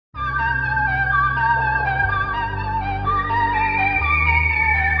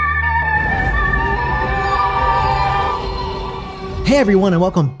everyone, and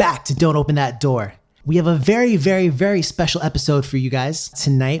welcome back to Don't Open That Door. We have a very, very, very special episode for you guys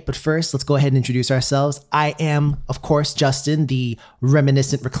tonight, but first, let's go ahead and introduce ourselves. I am, of course, Justin, the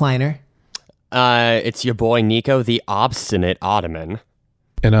reminiscent recliner. It's your boy Nico, the obstinate ottoman.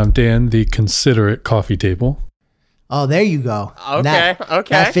 And I'm Dan, the considerate coffee table. Oh, there you go. Okay.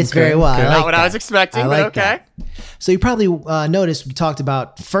 That fits very well. Okay. I like Not what I was expecting, but okay. that. So you probably noticed we talked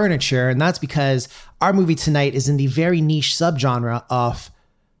about furniture, and that's because our movie tonight is in the very niche subgenre of,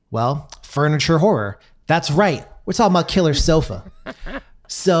 well, furniture horror. That's right. We're talking about Killer Sofa.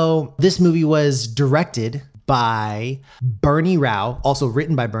 So this movie was directed by Bernie Rao, also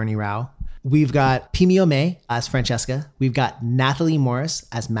written by Bernie Rao. We've got Pimi O'May as Francesca. We've got Natalie Morris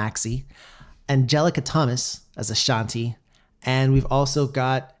as Maxie. Angelica Thomas as Ashanti. And we've also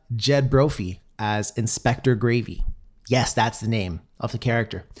got Jed Brophy as Inspector Gravy. Yes, that's the name of the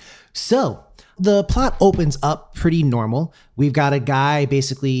character. So the plot opens up pretty normal. We've got a guy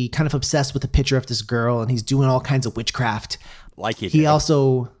basically kind of obsessed with a picture of this girl, and he's doing all kinds of witchcraft. Like you do. He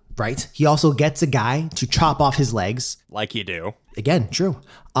also gets a guy to chop off his legs. Like you do. Again, true.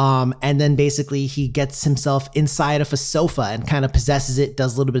 And then basically he gets himself inside of a sofa and kind of possesses it,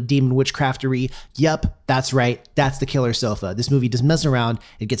 does a little bit of demon witchcraftery. Yep, that's right. That's the Killer Sofa. This movie doesn't mess around.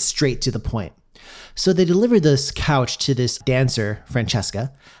 It gets straight to the point. So they deliver this couch to this dancer,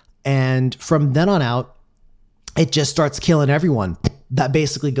 Francesca. And from then on out, it just starts killing everyone that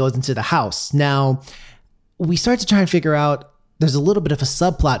basically goes into the house. Now, we start to try and figure out there's a little bit of a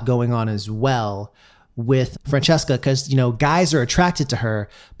subplot going on as well with Francesca because, you know, guys are attracted to her,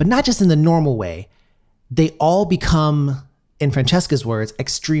 but not just in the normal way. They all become, in Francesca's words,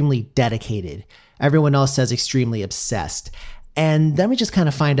 extremely dedicated. Everyone else says extremely obsessed. And then we just kind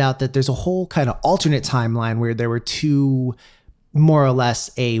of find out that there's a whole kind of alternate timeline where there were two, more or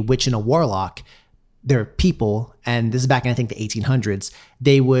less, a witch and a warlock. They're people, and this is back in, I think, the 1800s.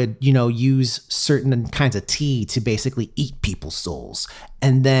 They would, you know, use certain kinds of tea to basically eat people's souls.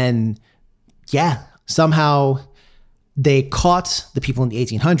 And then, yeah, somehow they caught the people in the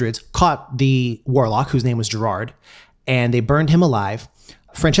 1800s, caught the warlock, whose name was Gerard, and they burned him alive.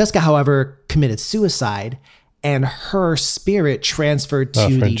 Francesca, however, committed suicide, and her spirit transferred to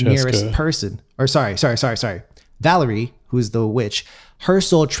the nearest person. Or sorry. Valerie, who's the witch, her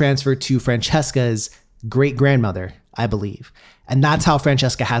soul transferred to Francesca's great-grandmother, I believe. And that's how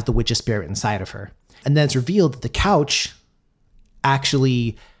Francesca has the witch's spirit inside of her. And then it's revealed that the couch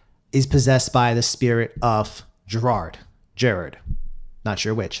actually is possessed by the spirit of Gerard. Not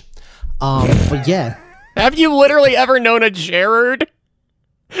sure which. But yeah. Have you literally ever known a Gerard?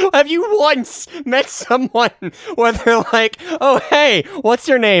 Have you once met someone where they're like, oh, hey, what's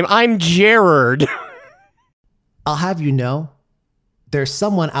your name? I'm Gerard. I'll have you know, there's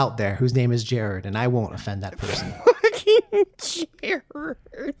someone out there whose name is Gerard, and I won't offend that person. Fucking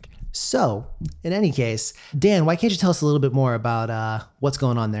Gerard. So, in any case, Dan, why can't you tell us a little bit more about what's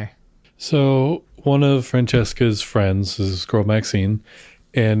going on there? So one of Francesca's friends is this girl Maxine,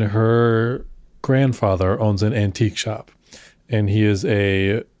 and her grandfather owns an antique shop. And he is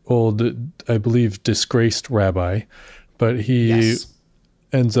a old, I believe, disgraced rabbi, but he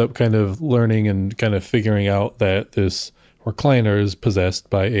ends up kind of learning and kind of figuring out that this recliner is possessed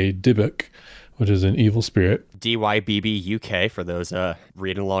by a Dybbuk, which is an evil spirit. DYBB UK for those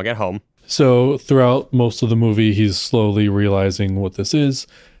reading along at home. So throughout most of the movie, he's slowly realizing what this is.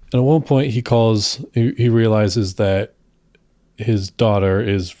 And at one point he realizes that his daughter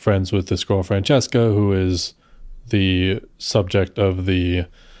is friends with this girl, Francesca, who is the subject of the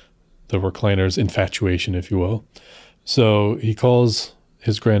recliner's infatuation, if you will. So he calls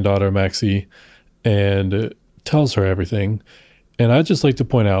his granddaughter, Maxie, and tells her everything. And I'd just like to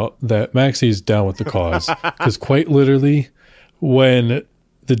point out that Maxie's down with the cause. Because quite literally, when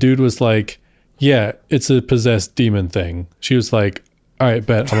the dude was like, yeah, it's a possessed demon thing, she was like, all right,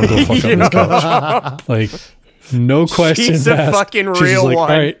 bet, I'm going to go fuck up this couch. Like, no questions asked. She's a fucking real She's like,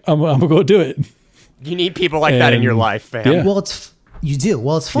 one. all right, I'm going to go do it. You need people like that in your life, fam. Yeah. Well, you do.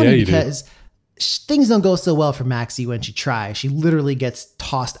 Well, it's funny because things don't go so well for Maxie when she tries. She literally gets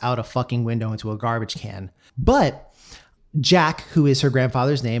tossed out a fucking window into a garbage can. But Jack, who is her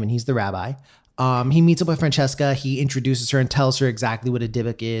grandfather's name, and he's the rabbi, he meets up with Francesca. He introduces her and tells her exactly what a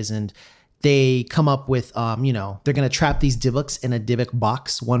Dybbuk is. And they come up with, you know, they're going to trap these Dybbuks in a Dybbuk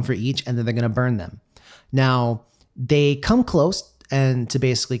box, one for each, and then they're going to burn them. Now, they come close and to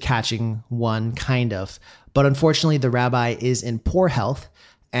basically catching one, kind of. But unfortunately, the rabbi is in poor health.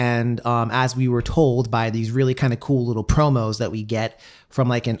 And as we were told by these really kind of cool little promos that we get from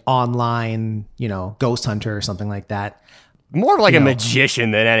like an online, you know, ghost hunter or something like that. More like a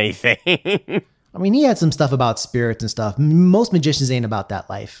magician than anything. I mean, he had some stuff about spirits and stuff. Most magicians ain't about that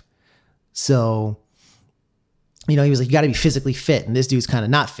life. So, you know, he was like, you got to be physically fit. And this dude's kind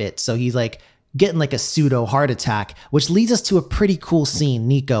of not fit. So he's like getting like a pseudo heart attack, which leads us to a pretty cool scene.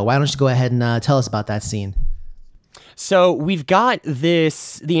 Nico, why don't you go ahead and tell us about that scene? So we've got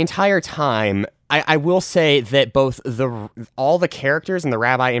this the entire time. I will say that both all the characters and the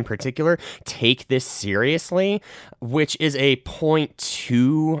rabbi in particular take this seriously, which is a point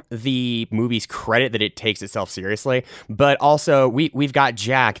to the movie's credit that it takes itself seriously. But also we've got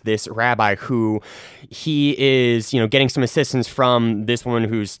Jack, this rabbi, who he is, you know, getting some assistance from this woman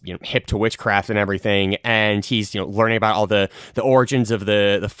who's, you know, hip to witchcraft and everything, and he's, you know, learning about all the origins of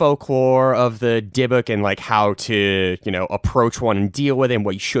the folklore of the Dybbuk and like how to, you know, approach one and deal with it and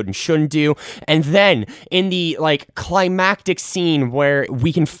what you should and shouldn't do. And then in the like climactic scene where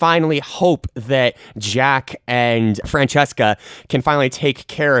we can finally hope that Jack and Francesca can finally take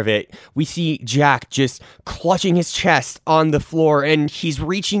care of it, we see Jack just clutching his chest on the floor and he's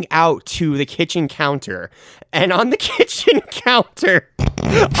reaching out to the kitchen counter. And on the kitchen counter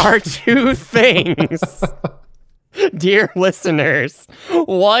are two things. Dear listeners,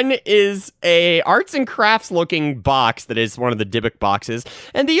 one is a arts and crafts looking box that is one of the Dybbuk boxes,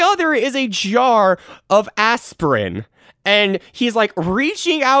 and the other is a jar of aspirin. And he's like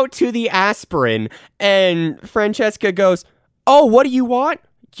reaching out to the aspirin, and Francesca goes, "Oh, what do you want?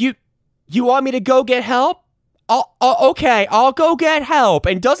 You want me to go get help? Okay, I'll go get help,"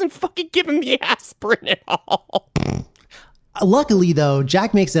 and doesn't fucking give him the aspirin at all. Luckily, though,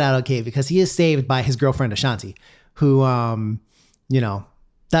 Jack makes it out okay because he is saved by his girlfriend Ashanti, who, you know,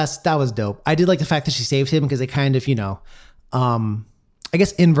 that was dope. I did like the fact that she saved him because they kind of, you know, I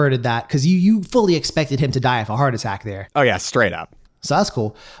guess inverted that because you fully expected him to die of a heart attack there. Oh yeah, straight up. So that's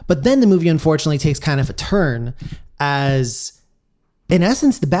cool. But then the movie unfortunately takes kind of a turn as, in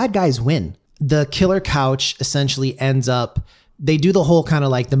essence, the bad guys win. The killer couch essentially ends up, they do the whole kind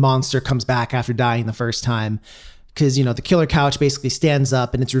of like the monster comes back after dying the first time. Because, you know, the killer couch basically stands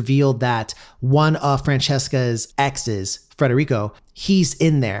up and it's revealed that one of Francesca's exes, Federico, he's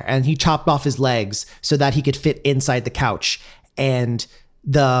in there and he chopped off his legs so that he could fit inside the couch. And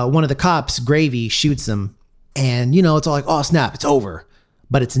one of the cops, Gravy, shoots him. And, you know, it's all like, oh, snap, it's over.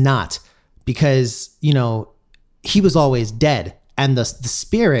 But it's not, because, you know, he was always dead. And the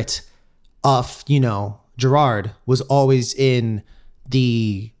spirit of, you know, Gerard was always in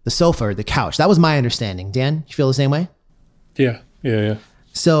the sofa or the couch. That was my understanding. Dan, you feel the same way? Yeah.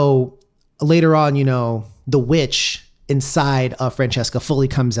 So later on, you know, the witch inside of Francesca fully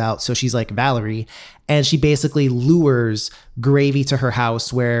comes out. So she's like Valerie, and she basically lures Gravy to her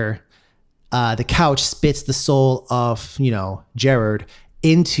house where the couch spits the soul of, you know, Gerard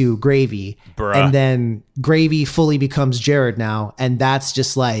into Gravy. Bruh. And then Gravy fully becomes Gerard now. And that's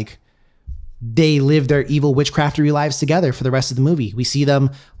just like, they live their evil witchcraftery lives together for the rest of the movie. We see them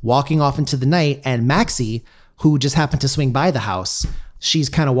walking off into the night, and Maxie, who just happened to swing by the house, she's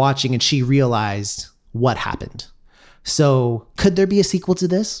kind of watching and she realized what happened. So could there be a sequel to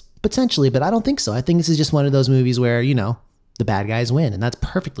this? Potentially, but I don't think so. I think this is just one of those movies where, you know, the bad guys win, and that's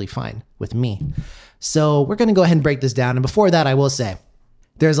perfectly fine with me. So we're going to go ahead and break this down. And before that, I will say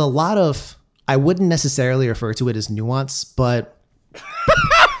there's a lot of, I wouldn't necessarily refer to it as nuance, but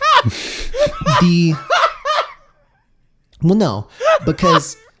well, no,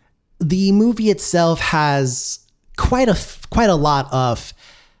 because the movie itself has quite a lot of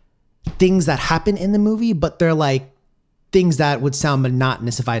things that happen in the movie, but they're like things that would sound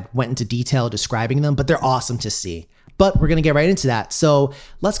monotonous if I went into detail describing them, but they're awesome to see. But we're going to get right into that. So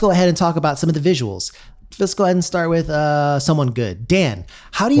let's go ahead and talk about some of the visuals. Let's go ahead and start with someone good. Dan,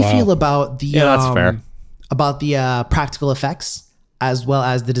 how do you feel about the that's fair. About the practical effects as well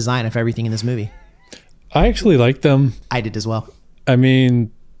as the design of everything in this movie? I actually like them. I did as well. I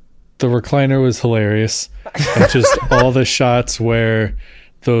mean, the recliner was hilarious. And just all the shots where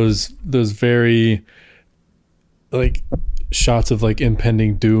those very like shots of like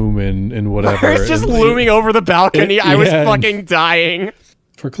impending doom and whatever. It's just looming over the balcony. I was fucking dying.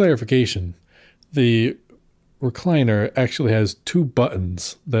 For clarification, the recliner actually has two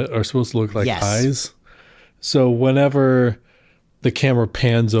buttons that are supposed to look like eyes. So whenever the camera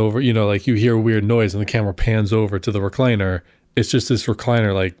pans over, you know, like you hear a weird noise and the camera pans over to the recliner, it's just this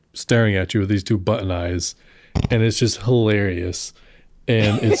recliner like staring at you with these two button eyes, and it's just hilarious.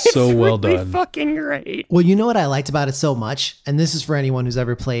 And it's so well really done. Fucking great. Well, you know what I liked about it so much, and this is for anyone who's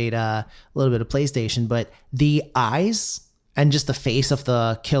ever played a little bit of PlayStation, but the eyes and just the face of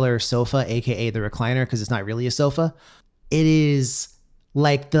the killer sofa, aka the recliner, because it's not really a sofa, it is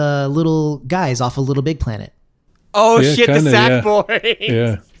like the little guys off of Little Big Planet. Oh yeah, shit, kinda, the Sackboys.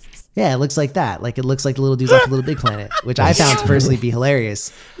 Yeah. Yeah, it looks like that. Like it looks like the little dudes off Little Big Planet, which I found to personally be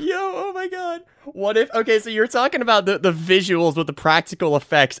hilarious. Yo, oh my god. What if, okay, so you're talking about the visuals with the practical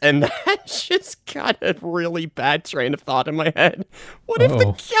effects, and that just got a really bad train of thought in my head. What if the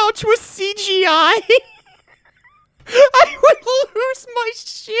couch was CGI? I would lose my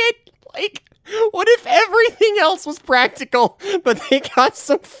shit. Like, what if everything else was practical, but they got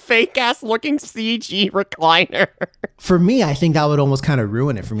some fake-ass looking CG recliner? For me, I think that would almost kind of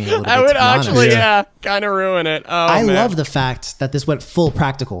ruin it for me a little bit. I would to be honest. actually, yeah, kind of ruin it. Oh, I man. love the fact that this went full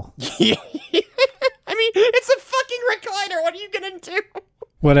practical. Yeah. I mean, it's a fucking recliner. What are you gonna do?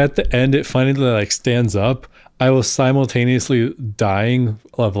 When at the end it finally like stands up, I was simultaneously dying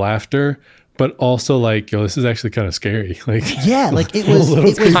of laughter, but also like, yo, this is actually kind of scary. Like, Yeah, like it was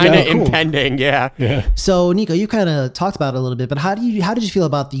Kind of cool. impending, yeah. yeah. So, Nico, you kind of talked about it a little bit, but how did you feel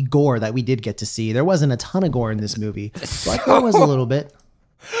about the gore that we did get to see? There wasn't a ton of gore in this movie, but there was a little bit.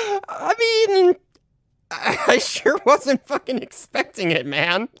 I mean, I sure wasn't fucking expecting it,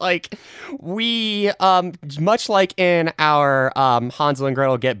 man. Like, we, much like in our Hansel and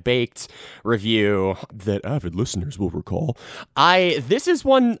Gretel Get Baked review that avid listeners will recall, this is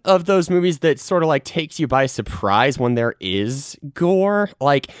one of those movies that sort of like takes you by surprise when there is gore.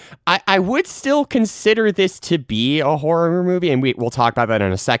 Like, I would still consider this to be a horror movie, and we'll talk about that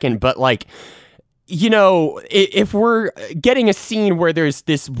in a second, but like, you know, if we're getting a scene where there's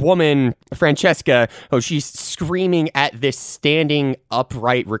this woman, Francesca, she's screaming at this standing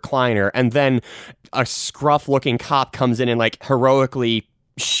upright recliner, and then a scruff-looking cop comes in and, like, heroically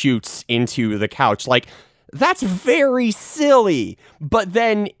shoots into the couch. Like, that's very silly. But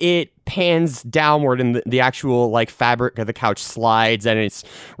then it pans downward and the actual, like, fabric of the couch slides, and it's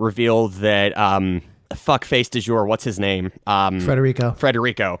revealed that, fuckface du jour, what's his name?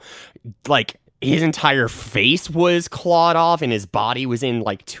 Federico. Like, his entire face was clawed off and his body was in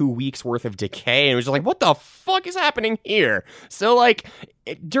like 2 weeks worth of decay. And it was just like, what the fuck is happening here? So like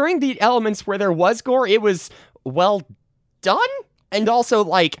during the elements where there was gore, it was well done. And also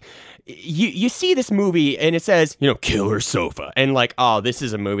like you see this movie and it says, you know, killer sofa. And like, oh, this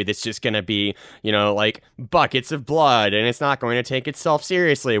is a movie that's just going to be, you know, like buckets of blood and it's not going to take itself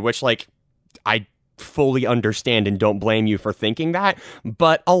seriously, which like I fully understand and don't blame you for thinking that,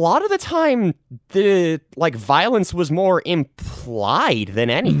 but a lot of the time the like violence was more implied than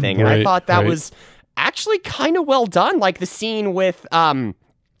anything, and I thought that was actually kind of well done. Like the scene with the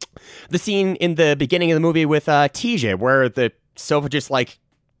scene in the beginning of the movie with TJ where the sofa just like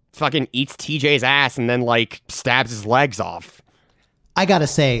fucking eats TJ's ass and then like stabs his legs off. I gotta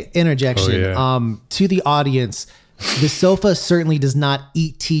say, interjection to the audience. The sofa certainly does not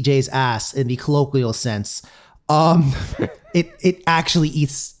eat TJ's ass in the colloquial sense. It actually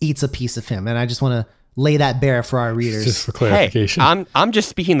eats a piece of him, and I just want to lay that bare for our readers. Just for clarification. Hey, I'm just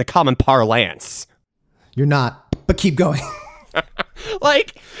speaking the common parlance. You're not, but keep going.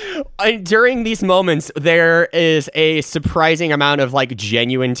 Like, during these moments, there is a surprising amount of, like,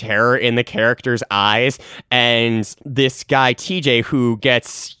 genuine terror in the character's eyes, and this guy, TJ, who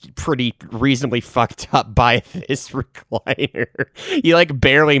gets pretty reasonably fucked up by this recliner, he, like,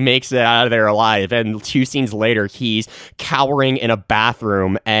 barely makes it out of there alive, and 2 scenes later, he's cowering in a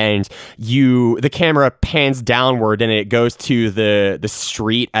bathroom, and the camera pans downward, and it goes to the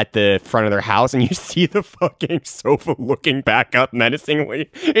street at the front of their house, and you see the fucking sofa looking back up menacingly.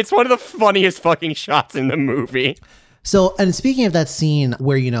 It's one of the funniest fucking shots in the movie. So, and speaking of that scene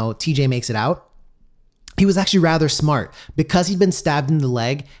where, you know, TJ makes it out, he was actually rather smart because he'd been stabbed in the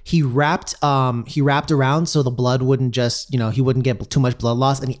leg. He wrapped around so the blood wouldn't just, you know, he wouldn't get too much blood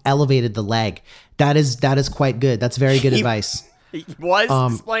loss, and he elevated the leg. That is quite good. That's very good advice. He was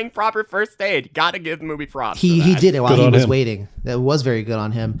displaying proper first aid. Gotta give the movie props. He did it while he was him. waiting. That was very good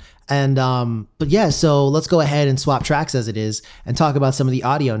on him. And but yeah, so let's go ahead and swap tracks as it is and talk about some of the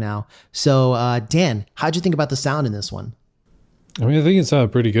audio now. So Dan, how'd you think about the sound in this one? I mean, I think it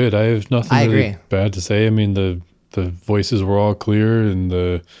sounded pretty good. I have nothing really bad to say. I mean, the voices were all clear and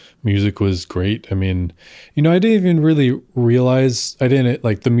the music was great. I mean, you know, I didn't even really realize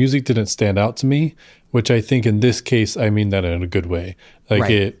the music didn't stand out to me, which I think in this case, I mean that in a good way. Like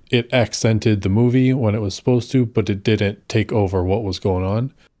it accented the movie when it was supposed to, but it didn't take over what was going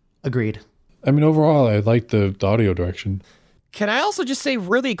on. Agreed. I mean, overall, I liked the audio direction. Can I also just say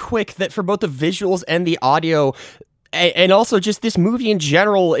really quick that for both the visuals and the audio, and also just this movie in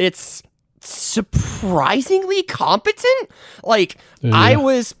general, it's surprisingly competent. Like, I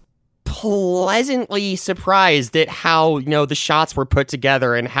was pleasantly surprised at how, you know, the shots were put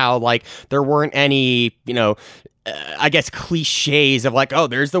together and how, like, there weren't any, you know, I guess cliches of like, oh,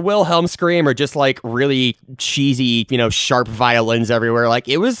 there's the Wilhelm scream, or just like really cheesy, sharp violins everywhere. Like,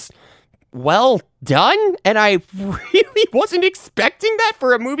 it was well done, and I really wasn't expecting that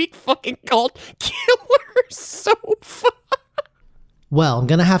for a movie fucking called Killer Sofa. Well, I'm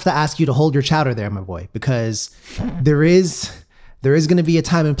gonna have to ask you to hold your chowder there, my boy, because there is gonna be a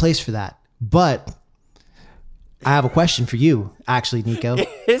time and place for that. But I have a question for you, actually, Nico.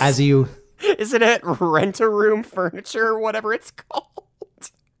 Is it at Rent-A-Room Furniture or whatever it's called?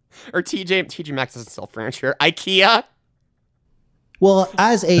 Or TJ Maxx doesn't sell furniture. IKEA? Well,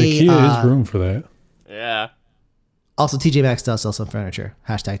 as a IKEA is room for that. Yeah. Also, TJ Maxx does sell some furniture.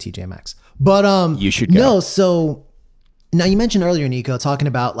 Hashtag TJ Maxx. But you should go. No, so now you mentioned earlier, Nico, talking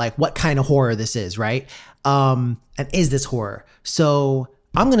about like what kind of horror this is, right? And is this horror? So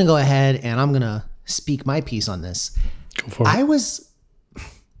I'm gonna go ahead and I'm gonna speak my piece on this. Go for it.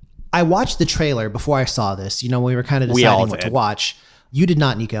 I watched the trailer before I saw this. When we were kind of deciding what to watch. You did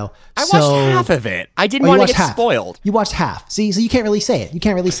not, Nico. I watched half of it. I didn't want to get spoiled. You watched half. See, so you can't really say it.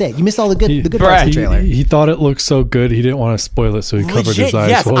 You missed all the good parts of the trailer. He thought it looked so good, he didn't want to spoil it, so he covered his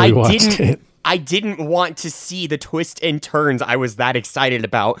eyes while he watched it. I didn't want to see the twists and turns. I was that excited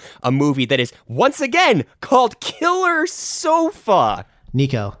about a movie that is, once again, called Killer Sofa.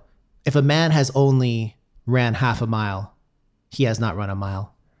 Nico, if a man has only ran half a mile, he has not run a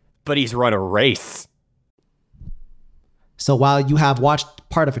mile. But he's run a race. So while you have watched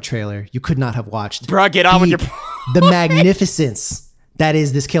part of a trailer, you could not have watched Bruh, get on with your the magnificence that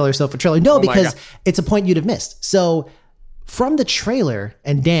is this Killer Sofa trailer. No, because it's a point you'd have missed. So from the trailer,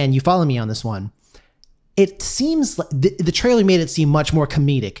 and Dan, you follow me on this one, it seems like the trailer made it seem much more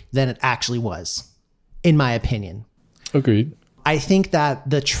comedic than it actually was, in my opinion. Agreed. I think that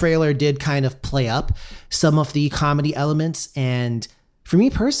the trailer did kind of play up some of the comedy elements. And for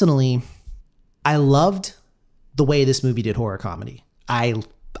me personally, I loved the way this movie did horror comedy. I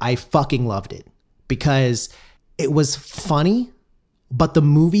fucking loved it because it was funny, but the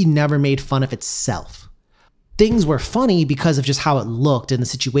movie never made fun of itself. Things were funny because of just how it looked and the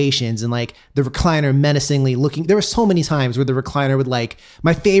situations, and like the recliner menacingly looking. There were so many times where the recliner would like,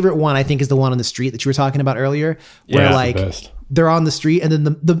 my favorite one I think is the one on the street that you were talking about earlier, where like they're on the street and then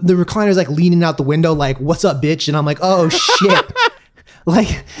the recliner's like leaning out the window like, what's up, bitch? And I'm like, oh shit.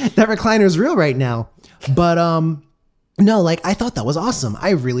 Like that recliner is real right now. But no, like I thought that was awesome. I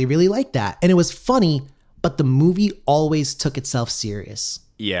really, really liked that. And it was funny, but the movie always took itself serious.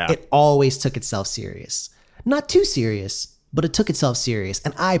 Yeah. It always took itself serious. Not too serious, but it took itself serious.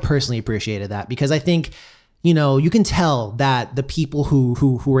 And I personally appreciated that because I think, you can tell that the people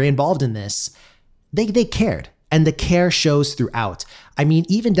who were involved in this, they cared. And the care shows throughout. I mean,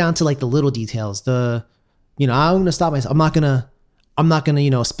 even down to like the little details, I'm going to stop myself. I'm not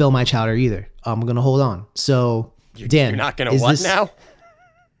gonna, spill my chowder either. I'm gonna hold on. So, Dan, you're not gonna what now?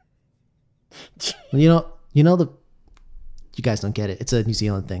 You guys don't get it. It's a New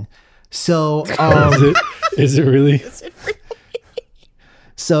Zealand thing. So, is it really?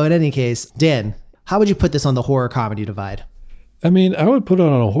 So, in any case, Dan, how would you put this on the horror comedy divide? I mean, I would put it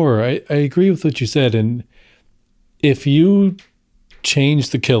on a horror. I agree with what you said, and if you change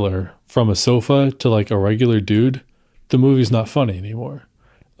the killer from a sofa to like a regular dude, the movie's not funny anymore.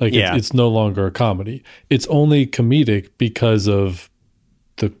 Like it's no longer a comedy. It's only comedic because of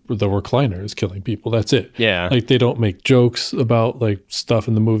the recliner is killing people. That's it. Yeah. Like they don't make jokes about like stuff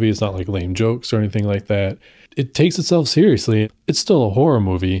in the movie. It's not like lame jokes or anything like that. It takes itself seriously. It's still a horror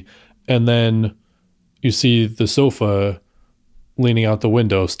movie. And then you see the sofa leaning out the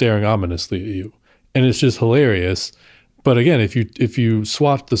window, staring ominously at you. And it's just hilarious. But again, if you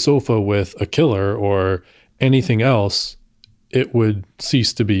swapped the sofa with a killer or anything else, it would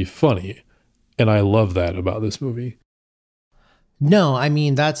cease to be funny. And I love that about this movie. No, I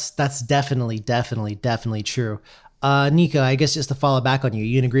mean, that's definitely true. Nico, I guess just to follow back on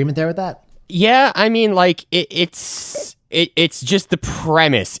you in agreement there with that? Yeah, I mean, like, it's just the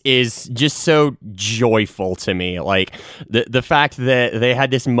premise is just so joyful to me. Like, the fact that they had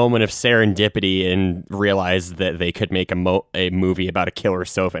this moment of serendipity and realized that they could make a movie about a killer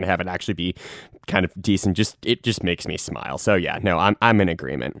sofa and have it actually be kind of decent, it just makes me smile. So yeah, no, I'm in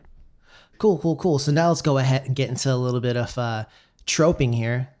agreement. Cool. So now let's go ahead and get into a little bit of troping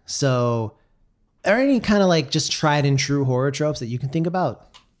here. So are there any kind of like just tried and true horror tropes that you can think about?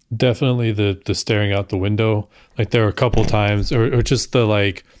 Definitely the staring out the window. Like there are a couple times, or just the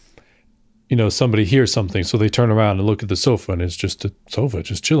like, somebody hears something, so they turn around and look at the sofa, and it's just a sofa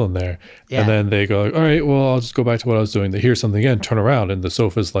just chilling there. Yeah. And then they go, all right, well, I'll just go back to what I was doing. They hear something again, turn around, and the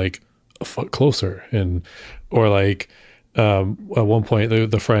sofa's like a foot closer. Or like at one point,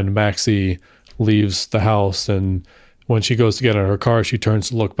 the friend Maxie leaves the house, and when she goes to get out of her car, she turns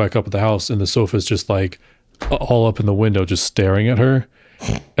to look back up at the house, and the sofa's just like all up in the window, just staring at her.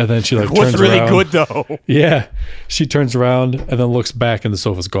 And then she like turns What's really around. good though? Yeah, she turns around and then looks back, and the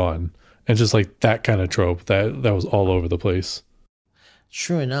sofa's gone. And just like that kind of trope that was all over the place.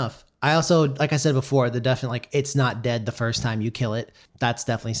 True enough. I also, like I said before, the definite, like, it's not dead the first time you kill it. That's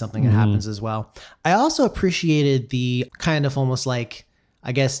definitely something that happens as well. I also appreciated the kind of almost like,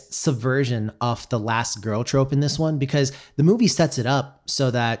 I guess, subversion of the last girl trope in this one, because the movie sets it up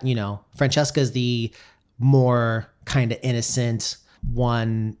so that, you know, Francesca's the more kind of innocent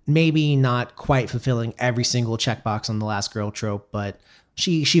one, maybe not quite fulfilling every single checkbox on the last girl trope, but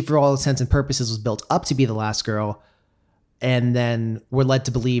she for all intents and purposes was built up to be the last girl. And then we're led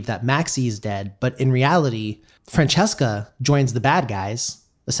to believe that Maxie is dead. But in reality, Francesca joins the bad guys,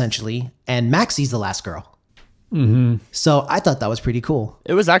 essentially, and Maxie's the last girl. Mm-hmm. So I thought that was pretty cool.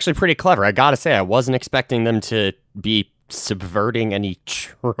 It was actually pretty clever. I gotta say, I wasn't expecting them to be subverting any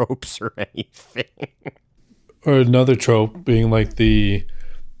tropes or anything. Or another trope being like the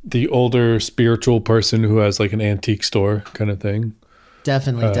older spiritual person who has like an antique store kind of thing.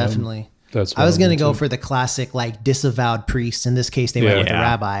 Definitely. That's I was going to go for the classic, like, disavowed priest. In this case, they went with the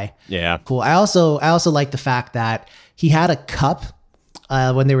rabbi. Yeah. Cool. I also like the fact that he had a cup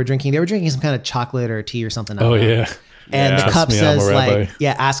when they were drinking. They were drinking some kind of chocolate or tea or something. Oh, yeah. And Yeah. the cup Ask me, I'm says, a rabbi. like,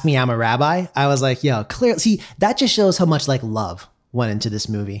 yeah, ask me, I'm a rabbi. I was like, yo, clear. See, that just shows how much, like, love went into this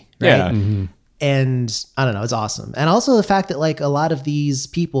movie. Right? Yeah. Mm-hmm. And I don't know, it's awesome. And also the fact that, like, a lot of these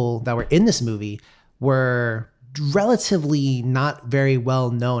people that were in this movie were relatively not very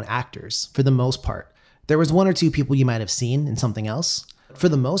well-known actors for the most part. There was one or two people you might have seen in something else. For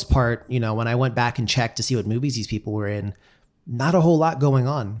the most part, you know, when I went back and checked to see what movies these people were in, not a whole lot going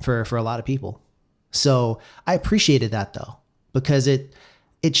on for a lot of people. So I appreciated that, though, because it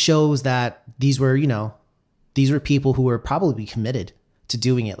shows that these were people who were probably committed to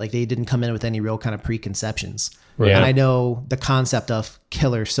doing it. Like, they didn't come in with any real kind of preconceptions. Right. And I know the concept of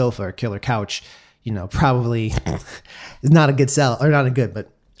killer sofa or killer couch, you know, probably is not a good sell, or not a good, but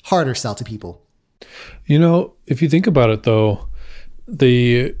harder sell to people. You know, if you think about it, though,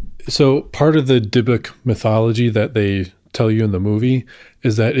 so part of the Dybbuk mythology that they tell you in the movie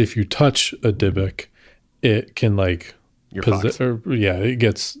is that if you touch a Dybbuk, it can like You're fucked. it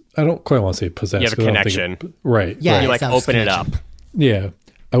gets. I don't quite want to say possessed. You have a 'cause I don't think connection. Right. Yeah, right. You like sounds open it up. connection. Yeah.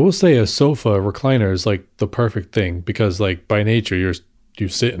 I will say a sofa, a recliner is like the perfect thing because like by nature you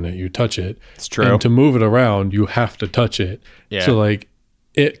sit in it, you touch it. It's true. And to move it around, you have to touch it. Yeah. So like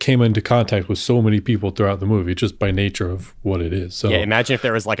it came into contact with so many people throughout the movie just by nature of what it is. So Yeah, imagine if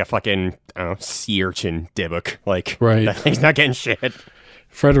there was like a fucking, I don't know, sea urchin Dybbuk. Like, Right. that thing's not getting shit.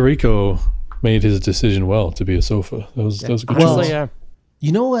 Federico made his decision well to be a sofa. That was a good Well, choice. yeah.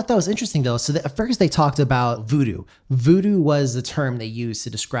 You know what? That was interesting, though. So at first they talked about voodoo. Voodoo was the term they used to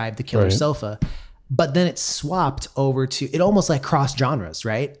describe the killer Right. sofa. But then it swapped over to, it almost like crossed genres,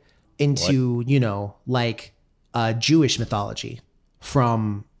 right? Into, you know, like Jewish mythology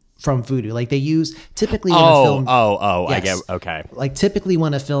from voodoo. Like they use typically when a film, I Yes. get, okay. like typically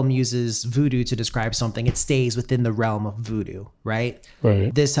when a film uses voodoo to describe something, it stays within the realm of voodoo, right?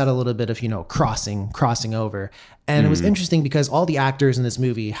 Right. This had a little bit of, you know, crossing over. And it was interesting because all the actors in this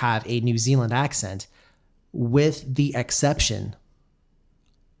movie have a New Zealand accent, with the exception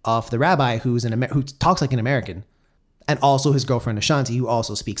of the rabbi who talks like an American, and also his girlfriend Ashanti, who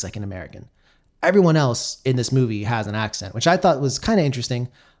also speaks like an American. Everyone else in this movie has an accent, which I thought was kind of interesting.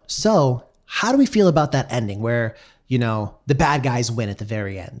 So how do we feel about that ending where, you know, the bad guys win at the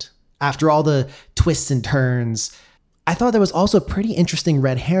very end? After all the twists and turns, I thought there was also a pretty interesting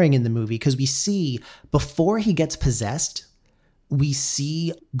red herring in the movie because we see, before he gets possessed, we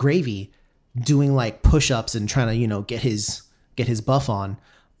see Gravy doing like push-ups and trying to, you know, get his buff on.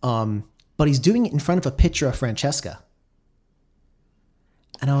 But he's doing it in front of a picture of Francesca.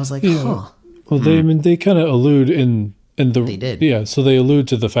 And I was like, huh. Well, they kind of allude in the. They did. Yeah, so they allude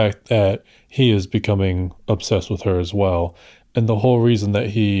to the fact that he is becoming obsessed with her as well, and the whole reason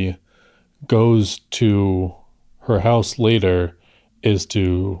that he goes to her house later is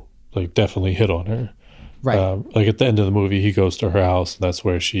to like definitely hit on her. Right. Like at the end of the movie, he goes to her house, and that's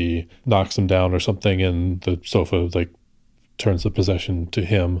where she knocks him down or something, and the sofa like turns the possession to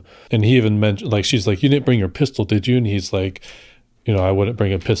him. And he even mentioned, like, she's like, "You didn't bring your pistol, did you?" And he's like, "You know, I wouldn't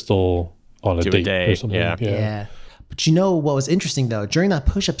bring a pistol on a To a date or date, something." yeah. Yeah. But you know what was interesting though? During that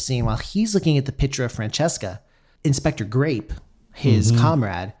push-up scene, while he's looking at the picture of Francesca, Inspector Grape, his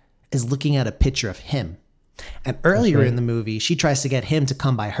comrade, is looking at a picture of him. And earlier in the movie, she tries to get him to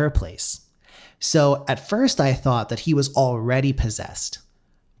come by her place. So at first I thought that he was already possessed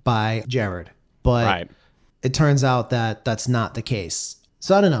by Jared. But Right. it turns out that that's not the case.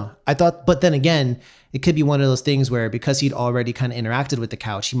 So I don't know. I thought, but then again, it could be one of those things where because he'd already kind of interacted with the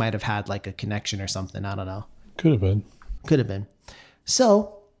couch, he might have had like a connection or something. I don't know. Could have been. Could have been.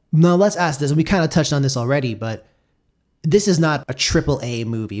 So now let's ask this. And we kind of touched on this already, but this is not a AAA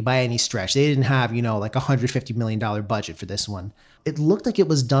movie by any stretch. They didn't have, like $150 million budget for this one. It looked like it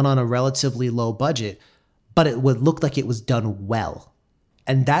was done on a relatively low budget, but it would look like it was done well.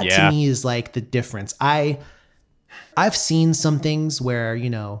 And that Yeah. to me is like the difference. I've seen some things where,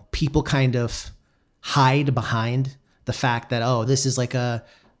 people kind of hide behind the fact that, oh, this is like a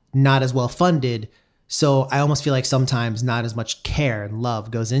not as well funded. So I almost feel like sometimes not as much care and love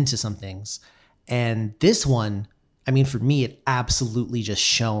goes into some things. And this one, I mean, for me, it absolutely just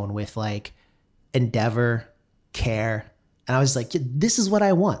shone with like endeavor, care. And I was like, yeah, this is what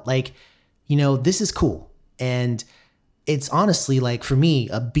I want. Like, this is cool. And it's honestly like, for me,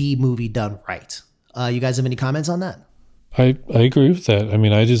 a B movie done right. You guys have any comments on that? I agree with that. I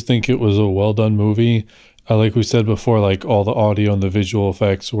mean, I just think it was a well done movie. Like we said before, like all the audio and the visual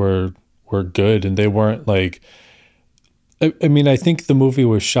effects were good, and they weren't like. I mean, I think the movie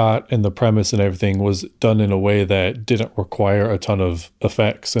was shot and the premise and everything was done in a way that didn't require a ton of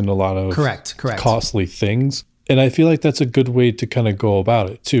effects and a lot of correct costly things. And I feel like that's a good way to kind of go about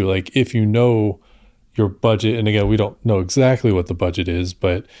it too. Like if you know your budget, and again, we don't know exactly what the budget is,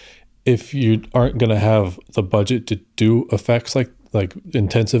 but if you aren't going to have the budget to do effects like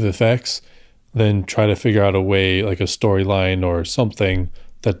intensive effects, then try to figure out a way, like a storyline or something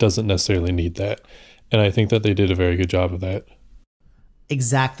that doesn't necessarily need that. And I think that they did a very good job of that.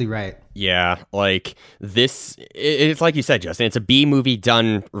 Exactly right. Yeah, like this, it's like you said, Justin, it's a B movie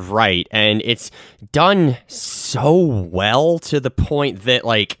done right. And it's done so well to the point that,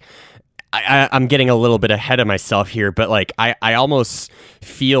 like, I'm getting a little bit ahead of myself here, but like I almost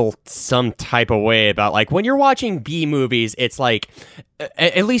feel some type of way about like when you're watching B movies, it's like,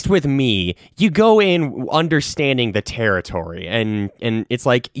 at least with me, you go in understanding the territory, and it's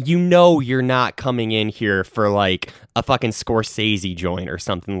like, you're not coming in here for like a fucking Scorsese joint or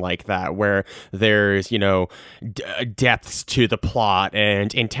something like that, where there's, depths to the plot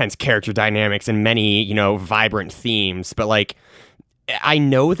and intense character dynamics and many, vibrant themes, but like, I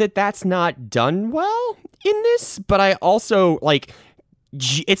know that that's not done well in this, but I also like,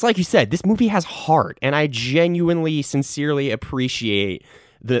 it's like you said, this movie has heart, and I genuinely, sincerely appreciate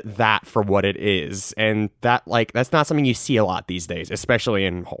that for what it is. And that, like, that's not something you see a lot these days, especially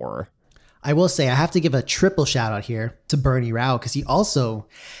in horror. I will say I have to give a triple shout out here to Bernie Rao, because he also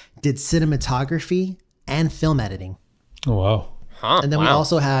did cinematography and film editing. Oh, wow. Huh, and then we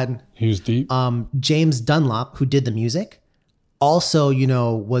also had he was deep. James Dunlop, who did the music. Also,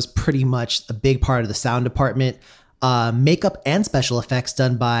 was pretty much a big part of the sound department. Makeup and special effects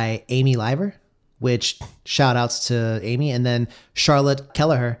done by Amy Liver, which shout outs to Amy. And then Charlotte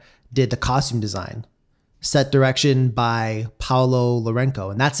Kelleher did the costume design. Set direction by Paolo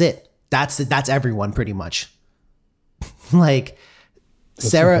Lorenco. And that's it. That's everyone pretty much. Like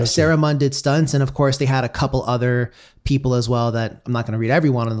Sarah Munn did stunts. And of course they had a couple other people as well that I'm not going to read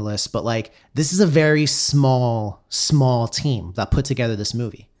everyone on the list, but like this is a very small team that put together this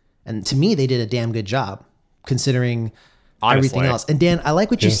movie. And to me, they did a damn good job considering everything else. And Dan, I like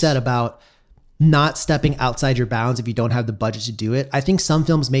what you said about not stepping outside your bounds if you don't have the budget to do it. I think some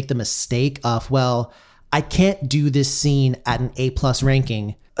films make the mistake of, well, I can't do this scene at an A+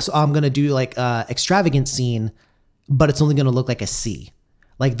 ranking, so I'm going to do like a extravagant scene, but it's only going to look like a C.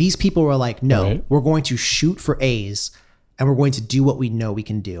 Like these people were like, no, we're going to shoot for A's and we're going to do what we know we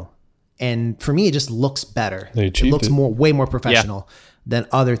can do. And for me, it just looks better. It looks way more professional than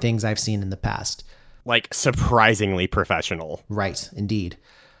other things I've seen in the past. Like surprisingly professional. Right, indeed.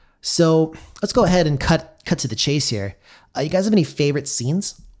 So let's go ahead and cut to the chase here. You guys have any favorite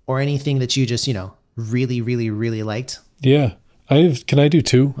scenes or anything that you just, really, really, really liked? Yeah. Can I do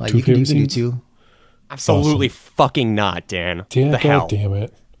two? You can do two. Absolutely fucking not, Dan. Damn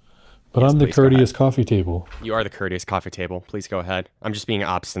it. But I'm the courteous coffee table. You are the courteous coffee table. Please go ahead. I'm just being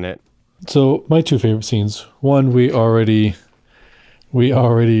obstinate. So my two favorite scenes. One we already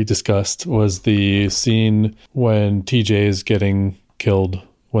discussed was the scene when TJ is getting killed,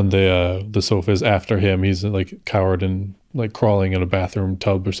 when the sofa is after him. He's like cowered and like crawling in a bathroom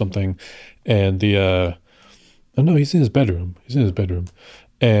tub or something. And he's in his bedroom.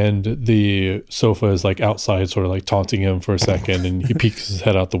 And the sofa is like outside, sort of like taunting him for a second, and he peeks his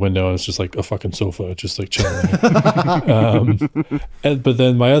head out the window, and it's just like a fucking sofa, just like chilling. But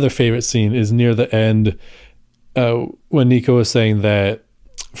then my other favorite scene is near the end, when Nico is saying that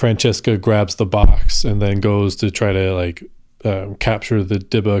Francesca grabs the box and then goes to try to like capture the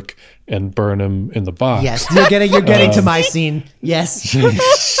Dybbuk and burn him in the box. Yes, you're getting to my scene. Yes.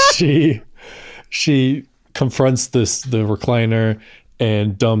 She confronts the recliner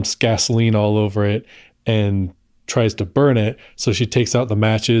and dumps gasoline all over it and tries to burn it. So she takes out the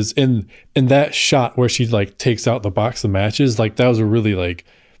matches. And in that shot where she like takes out the box of matches, like that was a really like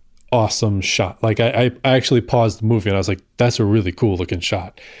awesome shot. Like I actually paused the movie and I was like, that's a really cool looking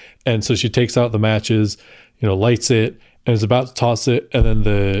shot. And so she takes out the matches, lights it, and is about to toss it, and then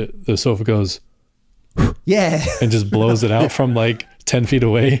the sofa goes, yeah, and just blows it out from like 10 feet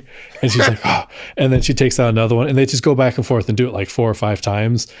away. And she's like, oh. And then she takes out another one, and they just go back and forth and do it like 4 or 5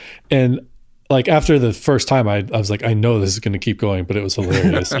 times. And like after the first time, I was like, I know this is going to keep going, but it was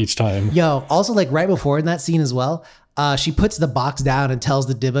hilarious each time. Yo, also like right before in that scene as well, she puts the box down and tells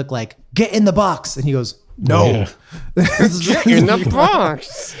the Dybbuk like, get in the box. And he goes, no. Yeah. Get in the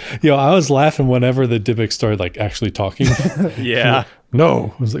box. Yo, I was laughing whenever the Dybbuk started like actually talking. Yeah. Like,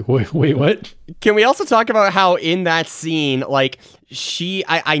 no. I was like, wait, what? Can we also talk about how in that scene, like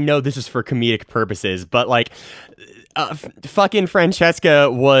I know this is for comedic purposes, but like fucking Francesca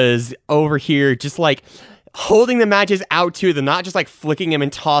was over here just like holding the matches out to them, not just like flicking them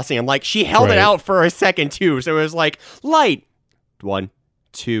and tossing them. Like she held it out for a second too. So it was like light 1,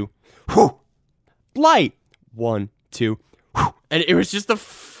 2, whew. Light 1, 2, whew. And it was just the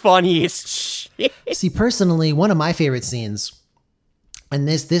funniest shit. See, personally, one of my favorite scenes, and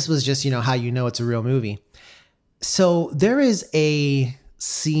this was just, how it's a real movie. So there is a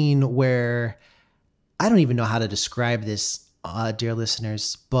scene where I don't even know how to describe this, dear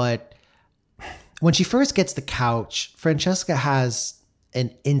listeners, but when she first gets the couch, Francesca has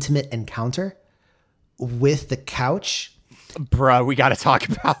an intimate encounter with the couch. Bruh, we gotta talk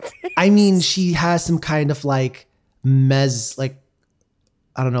about this. I mean, she has some kind of like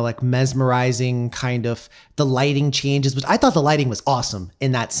mesmerizing kind of, the lighting changes, but I thought the lighting was awesome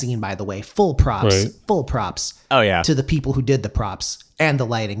in that scene, by the way. Full props. Oh yeah. To the people who did the props and the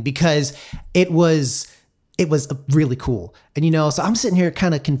lighting, because it was really cool. And so I'm sitting here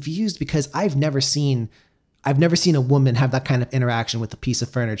kind of confused because I've never seen a woman have that kind of interaction with a piece of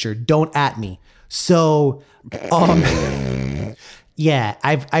furniture. Don't at me. So yeah,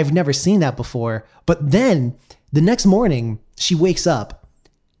 I've never seen that before. But then the next morning she wakes up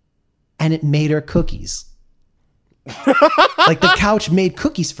and it made her cookies. Like the couch made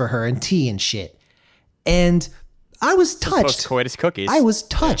cookies for her and tea and shit. And I was touched. Post-coitus cookies. I was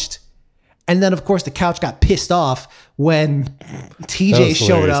touched. And then of course the couch got pissed off when TJ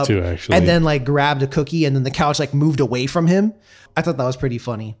showed up too, actually. And then like grabbed a cookie, and then the couch like moved away from him. I thought that was pretty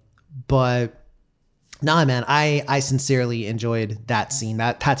funny. But nah, man, I sincerely enjoyed that scene.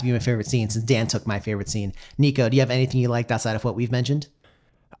 That had to be my favorite scene since Dan took my favorite scene. Nico, do you have anything you liked outside of what we've mentioned?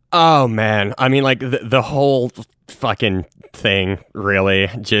 Oh man, I mean, like the whole fucking thing, really.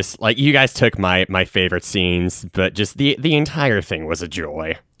 Just like you guys took my favorite scenes, but just the entire thing was a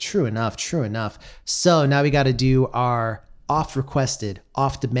joy. True enough. So now we got to do our oft requested,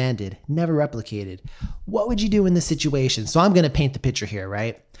 oft demanded, never replicated. What would you do in this situation? So I'm going to paint the picture here,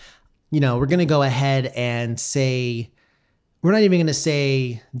 right? We're going to go ahead and say, we're not even going to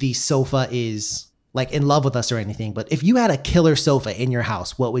say the sofa is like in love with us or anything, but if you had a killer sofa in your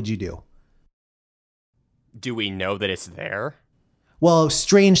house, what would you do? Do we know that it's there? Well,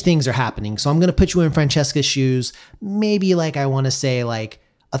 strange things are happening. So I'm going to put you in Francesca's shoes. Maybe like, I want to say like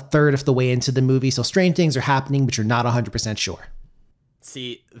a third of the way into the movie. So strange things are happening, but you're not 100% sure.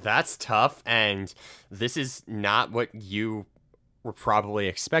 See, that's tough. And this is not what you were probably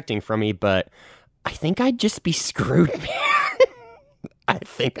expecting from me, but I think I'd just be screwed, man. I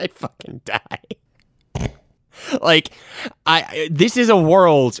think I'd fucking die. Like, this is a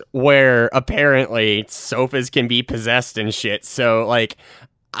world where apparently sofas can be possessed and shit. So like,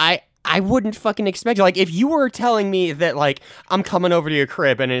 I wouldn't fucking expect it. Like, if you were telling me that like I'm coming over to your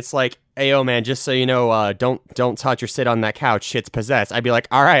crib and it's like, hey, yo, man, just so you know, don't touch or sit on that couch. Shit's possessed. I'd be like,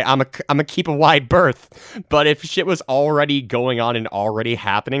 all right, I'm a keep a wide berth. But if shit was already going on and already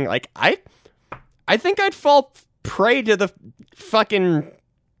happening, like I think I'd fall prey to the fucking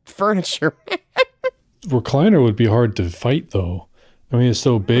furniture. Recliner would be hard to fight though. I mean, it's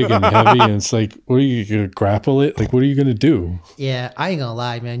so big and heavy, and it's like, what are you gonna grapple it? Like, what are you gonna do? Yeah, I ain't gonna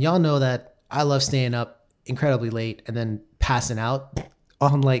lie, man. Y'all know that I love staying up incredibly late and then passing out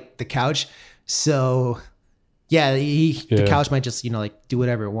on like the couch. So yeah, the couch might just like do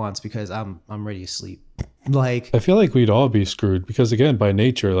whatever it wants because I'm ready to sleep. Like, I feel like we'd all be screwed because again, by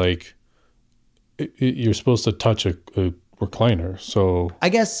nature, like you're supposed to touch a recliner, so I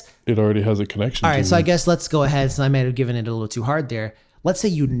guess it already has a connection. All right, to so I guess let's go ahead. So I might have given it a little too hard there. Let's say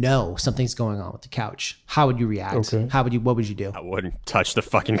you know something's going on with the couch. How would you react? Okay. What would you do? I wouldn't touch the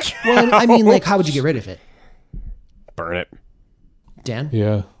fucking couch. Well, I mean, like, how would you get rid of it? Burn it. Dan?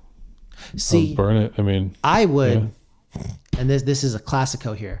 Yeah. See, Burn it. I mean, I would, and this is a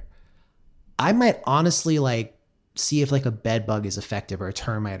classico here. I might honestly like see if like a bed bug is effective or a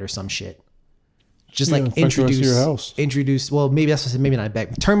termite or some shit. Just like affect the rest of your house. introduce. Well, maybe that's what I said. Maybe not a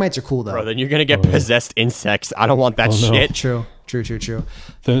bed. Termites are cool though. Bro, then you're gonna get possessed insects. I don't want that no. shit. True.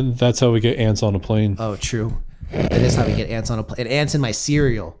 Then that's how we get ants on a plane. Oh, true. That is how we get ants on a plane. And ants in my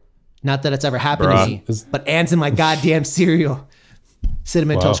cereal. Not that it's ever happened Bruh. to me, but ants in my goddamn cereal.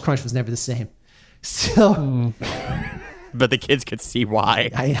 Cinnamon Wow. Toast Crunch was never the same. So But the kids could see why.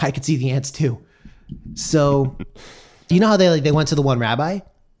 I could see the ants too. So you know how they went to the one rabbi?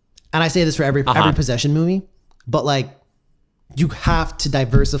 And I say this for every possession movie, but like you have to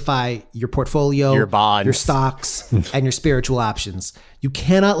diversify your portfolio, Your bonds. your stocks, and your spiritual options. You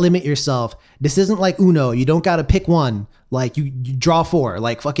cannot limit yourself. This isn't like Uno. You don't got to pick one. Like you draw four.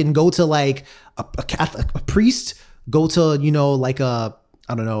 Like fucking go to like a Catholic, a priest. Go to like a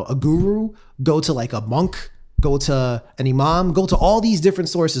guru. Go to like a monk. Go to an imam. Go to all these different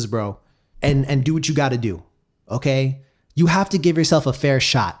sources, bro, and do what you got to do. Okay, you have to give yourself a fair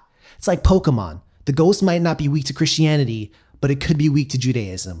shot. It's like Pokemon. The ghost might not be weak to Christianity, but it could be weak to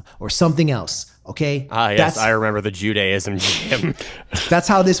Judaism or something else. Okay. Yes, I remember the Judaism gym. That's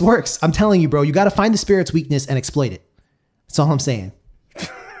how this works. I'm telling you, bro. You got to find the spirit's weakness and exploit it. That's all I'm saying.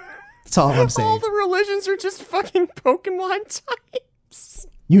 That's all I'm saying. All the religions are just fucking Pokemon types.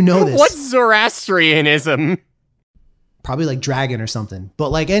 You know this. What's Zoroastrianism? Probably like dragon or something. But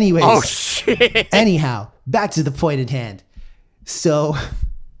like, anyways. Oh shit. Anyhow, back to the point at hand. So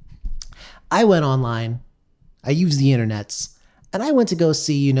I went online. I used the internets. And I went to go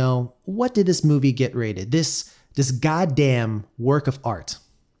see, what did this movie get rated? This goddamn work of art.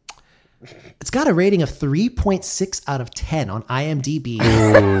 It's got a rating of 3.6 out of 10 on IMDb.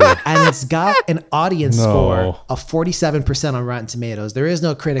 And it's got an audience score of 47% on Rotten Tomatoes. There is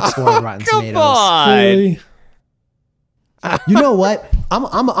no critic score on Rotten Tomatoes. On. Really? You know what?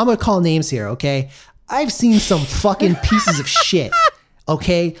 I'm going to call names here, okay? I've seen some fucking pieces of shit,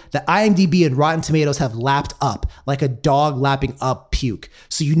 okay, that IMDb and Rotten Tomatoes have lapped up like a dog lapping up puke.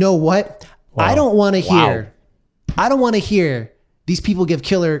 So you know what? Wow. I don't want to hear these people give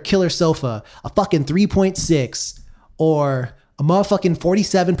Killer Sofa a fucking 3.6 or a motherfucking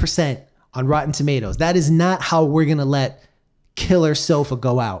 47% on Rotten Tomatoes. That is not how we're going to let Killer Sofa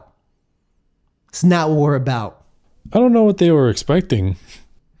go out. It's not what we're about. I don't know what they were expecting.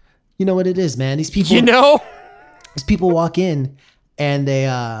 You know what it is, man. These people, these people walk in and they,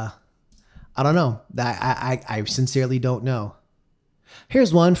 I don't know. I sincerely don't know.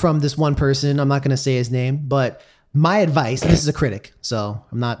 Here's one from this one person. I'm not going to say his name, but my advice, and this is a critic, so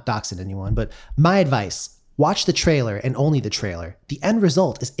I'm not doxing anyone, but my advice, watch the trailer and only the trailer. The end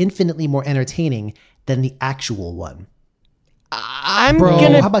result is infinitely more entertaining than the actual one. I'm Bro,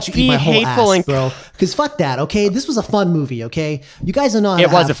 gonna how about you be eat my whole hateful ass, bro? Because fuck that, okay? This was a fun movie, okay? You guys don't know how to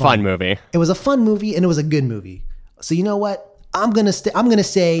It was have a fun movie. It was a fun movie, and it was a good movie. So you know what? I'm gonna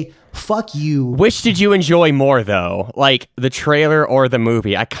say fuck you. Which did you enjoy more, though? Like, the trailer or the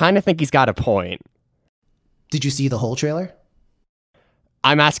movie? I kind of think he's got a point. Did you see the whole trailer?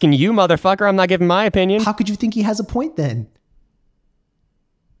 I'm asking you, motherfucker. I'm not giving my opinion. How could you think he has a point then?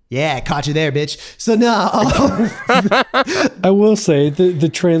 Yeah, caught you there, bitch. So no. I will say the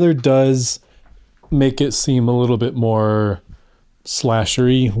trailer does make it seem a little bit more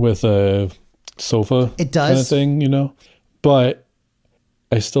slashery with a sofa. It does. kind of thing, But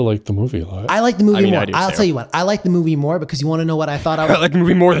I still like the movie a lot. I like the movie more. I do I'll too. tell you what. I like the movie more because you want to know what I thought I I was. like the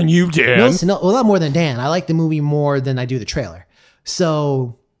movie more than you did. No, listen, well, not more than Dan. I like the movie more than I do the trailer.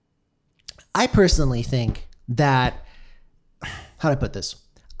 So I personally think that, how do I put this?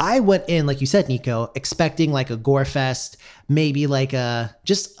 I went in, like you said, Nico, expecting like a gore fest, maybe like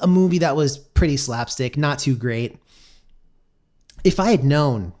just a movie that was pretty slapstick, not too great. If I had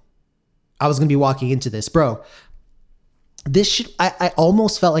known I was going to be walking into this, bro, this shit, I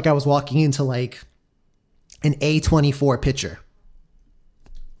almost felt like I was walking into like an A24 picture.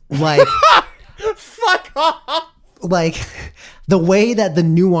 Like, Fuck off. like the way that the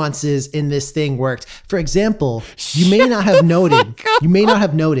nuances in this thing worked. For example, you may not have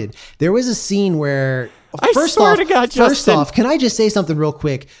noted, there was a scene where First off, can I just say something real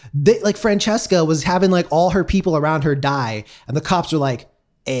quick? Like Francesca was having like all her people around her die, and the cops were like,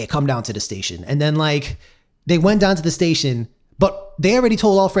 "Hey, come down to the station." And then like they went down to the station, but they already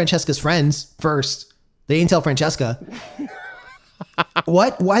told all Francesca's friends first. They didn't tell Francesca.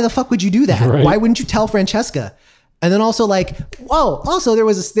 What? Why the fuck would you do that? Right. Why wouldn't you tell Francesca? And then also like, whoa, also there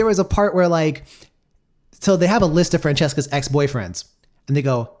was a part where like, so they have a list of Francesca's ex-boyfriends and they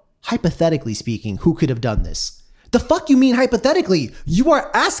go, hypothetically speaking, who could have done this? The fuck you mean hypothetically? You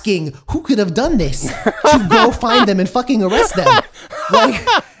are asking who could have done this to go find them and fucking arrest them. Like,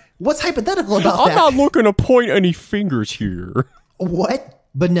 what's hypothetical about that? I'm not looking to point any fingers here. What?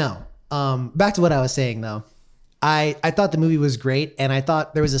 But no. Back to what I was saying though. I thought the movie was great, and I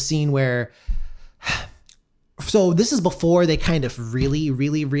thought there was a scene where, so this is before they kind of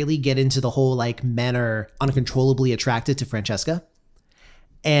really get into the whole like men are uncontrollably attracted to Francesca.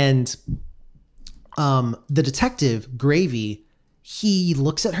 And the detective, Gravy, he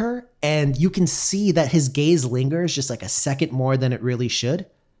looks at her and you can see that his gaze lingers just like a second more than it really should.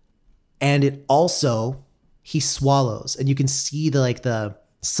 And it also, he swallows and you can see the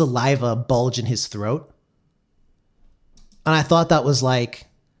saliva bulge in his throat. And I thought that was good.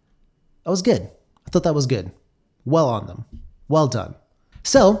 I thought that was good. Well on them. Well done.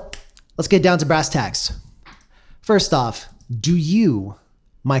 So let's get down to brass tacks. First off, do you,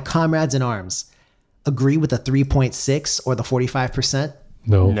 my comrades in arms, agree with the 3.6 or the 45%?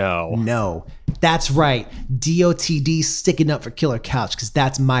 No. That's right. DOTD sticking up for Killer Couch because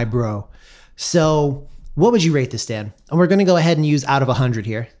that's my bro. So what would you rate this, Dan? And we're going to go ahead and use out of 100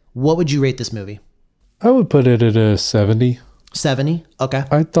 here. What would you rate this movie? I would put it at a 70. 70? Okay.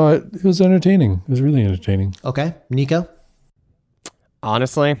 I thought it was entertaining. It was really entertaining. Okay. Nico?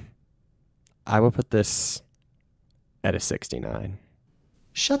 Honestly, I would put this at a 69.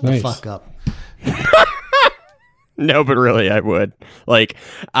 Shut the fuck up. No, but really, I would. Like,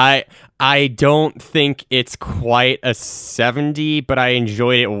 I don't think it's quite a 70, but I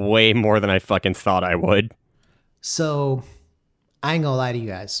enjoyed it way more than I fucking thought I would. So, I ain't gonna lie to you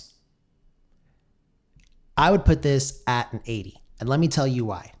guys. I would put this at an 80. And let me tell you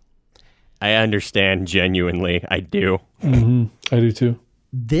why. I understand genuinely. I do. Mm-hmm. I do too.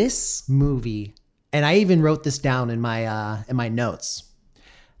 This movie, and I even wrote this down in my notes.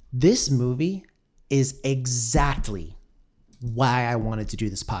 This movie is exactly why I wanted to do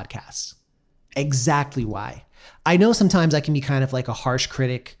this podcast. Exactly why. I know sometimes I can be kind of like a harsh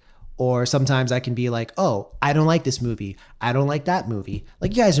critic, or sometimes I can be like, oh, I don't like this movie. I don't like that movie.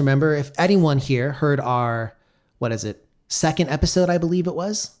 Like, you guys remember, if anyone here heard our, second episode, I believe it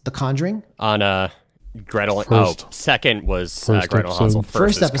was, The Conjuring? On Gretel. Second was First Gretel episode. Hansel.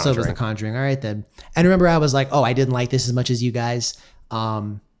 First episode was The Conjuring. All right, then. And remember, I was like, oh, I didn't like this as much as you guys.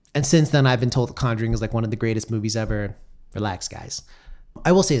 And since then, I've been told The Conjuring is like one of the greatest movies ever. Relax, guys.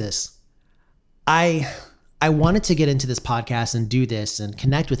 I will say this. I wanted to get into this podcast and do this and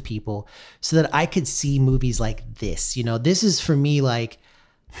connect with people so that I could see movies like this. You know, this is for me, like,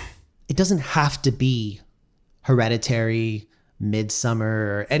 it doesn't have to be Hereditary, Midsummer,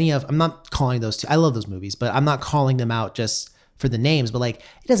 or any of, I'm not calling those two. I love those movies, but I'm not calling them out just for the names. But like,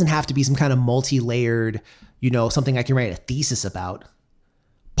 it doesn't have to be some kind of multi-layered, something I can write a thesis about.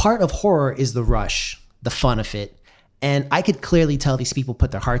 Part of horror is the rush, the fun of it. And I could clearly tell these people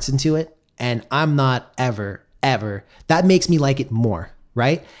put their hearts into it. And I'm not ever. That makes me like it more,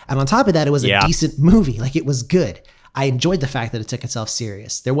 right? And on top of that, it was a decent movie. Like, it was good. I enjoyed the fact that it took itself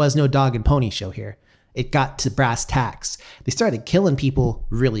serious. There was no dog and pony show here. It got to brass tacks. They started killing people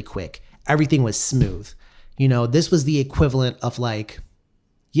really quick. Everything was smooth. This was the equivalent of like,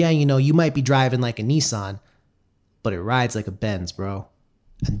 yeah, you might be driving like a Nissan, but it rides like a Benz, bro.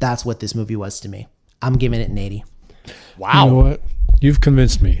 And that's what this movie was to me. I'm giving it an 80. Wow. You know what? You've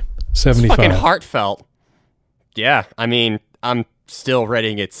convinced me. 75. Fucking heartfelt. Yeah, I mean, I'm still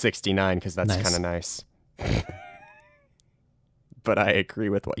rating it 69 because that's kind of nice. But I agree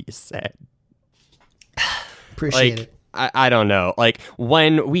with what you said. Appreciate it. I don't know. Like,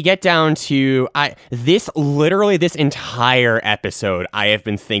 when we get down to this entire episode, I have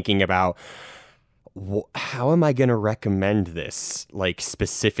been thinking about how am I going to recommend this, like,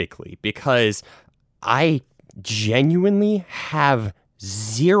 specifically? Because I genuinely have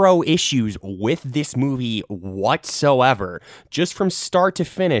zero issues with this movie whatsoever. Just from start to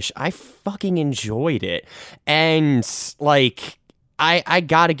finish, I fucking enjoyed it. And, like, I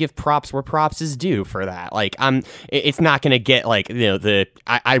gotta give props where props is due for that. Like, it's not gonna get like,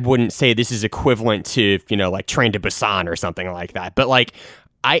 I wouldn't say this is equivalent to, like Train to Busan or something like that. But like,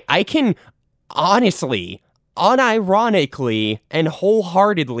 I can honestly, unironically, and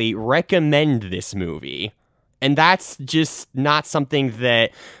wholeheartedly recommend this movie. And that's just not something that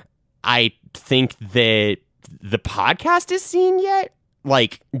I think that the podcast has seen yet.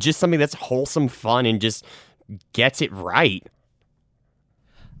 Like, just something that's wholesome, fun, and just gets it right.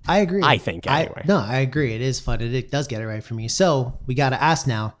 I agree. I think, anyway. I agree. It is fun. It does get it right for me. So we got to ask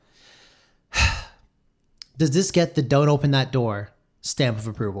now. Does this get the "don't open that door" stamp of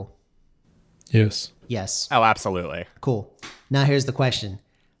approval? Yes. Yes. Oh, absolutely. Cool. Now here's the question.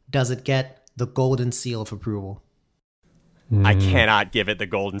 Does it get the golden seal of approval? I cannot give it the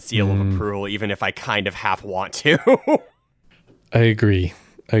golden seal of approval, even if I kind of half want to. I agree.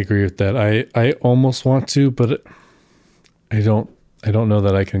 I agree with that. I almost want to, but I don't know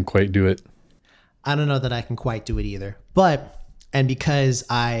that I can quite do it. I don't know that I can quite do it either. But, and because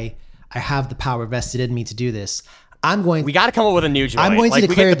I have the power vested in me to do this, We got to come up with a new joint. I'm going to Like, we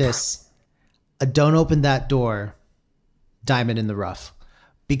declare get the- this a "don't open that door" diamond in the rough.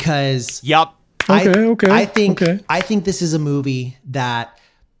 Because Yup. I think this is a movie that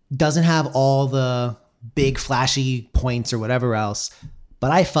doesn't have all the big flashy points or whatever else,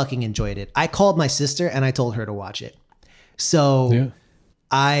 but I fucking enjoyed it. I called my sister and I told her to watch it. So Yeah.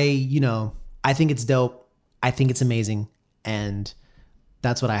 I think it's dope. I think it's amazing. And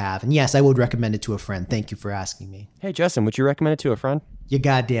that's what I have. And yes, I would recommend it to a friend. Thank you for asking me. Hey, Justin, would you recommend it to a friend? You're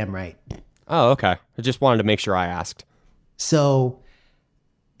goddamn right. Oh, okay. I just wanted to make sure I asked. So,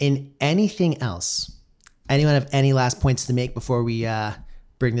 in anything else, anyone have any last points to make before we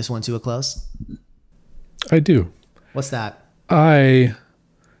bring this one to a close? I do. What's that? I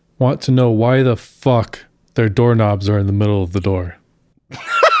want to know why the fuck their doorknobs are in the middle of the door.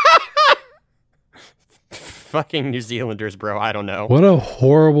 Fucking New Zealanders, bro. I don't know. What a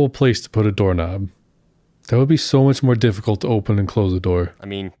horrible place to put a doorknob. That would be so much more difficult to open and close a door. I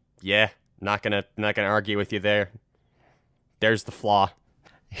mean, yeah, not gonna argue with you there. There's the flaw.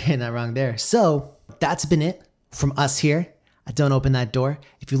 You're not wrong there. So that's been it from us here at Don't Open That Door.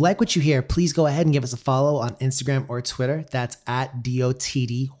 If you like what you hear, please go ahead and give us a follow on Instagram or Twitter. That's at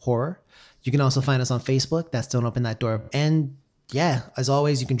DOTD Horror. You can also find us on Facebook. That's Don't Open That Door. And yeah, as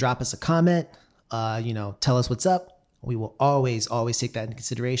always, you can drop us a comment. Tell us what's up. We will always take that into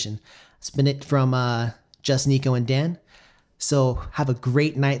consideration. It's been it from just Nico and Dan. So have a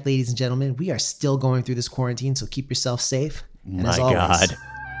great night, ladies and gentlemen. We are still going through this quarantine, so keep yourself safe. And as My always, God.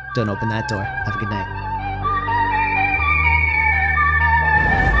 don't open that door. Have a good night.